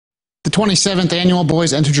The 27th Annual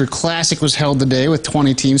Boys Integer Classic was held today with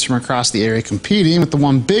 20 teams from across the area competing, with the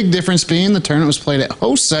one big difference being the tournament was played at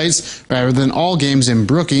host sites rather than all games in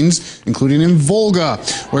Brookings, including in Volga,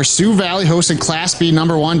 where Sioux Valley hosted Class B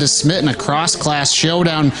 #1 to Smet in a cross-class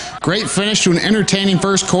showdown. Great finish to an entertaining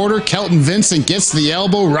first quarter. Kelton Vincent gets to the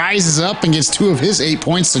elbow, rises up, and gets 2 of his 8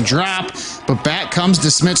 points to drop, but back comes to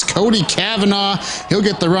Smet's Cody Kavanaugh. He'll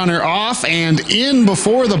get the runner off and in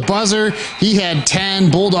before the buzzer. He had 10.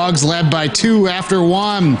 Bulldogs led by 2 after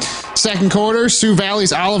 1. Second quarter, Sioux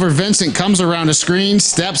Valley's Oliver Vincent comes around a screen,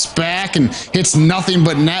 steps back, and hits nothing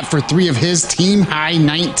but net for 3 of his team-high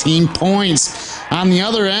 19 points. On the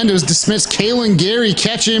other end, it was DeSmet's Kalen Gary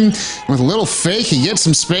catch him with a little fake. He gets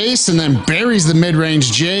some space and then buries the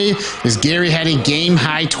mid-range J, as Gary had a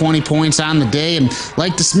game-high 20 points on the day. And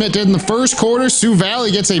like DeSmet did in the first quarter, Sioux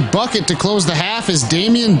Valley gets a bucket to close the half as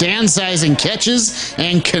Damian Dansizen catches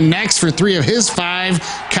and connects for 3 of his 5.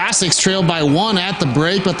 Cossacks trailed by 1 at the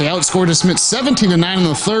break, but they outscored DeSmet 17-9 in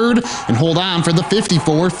the third and hold on for the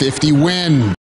 54-50 win.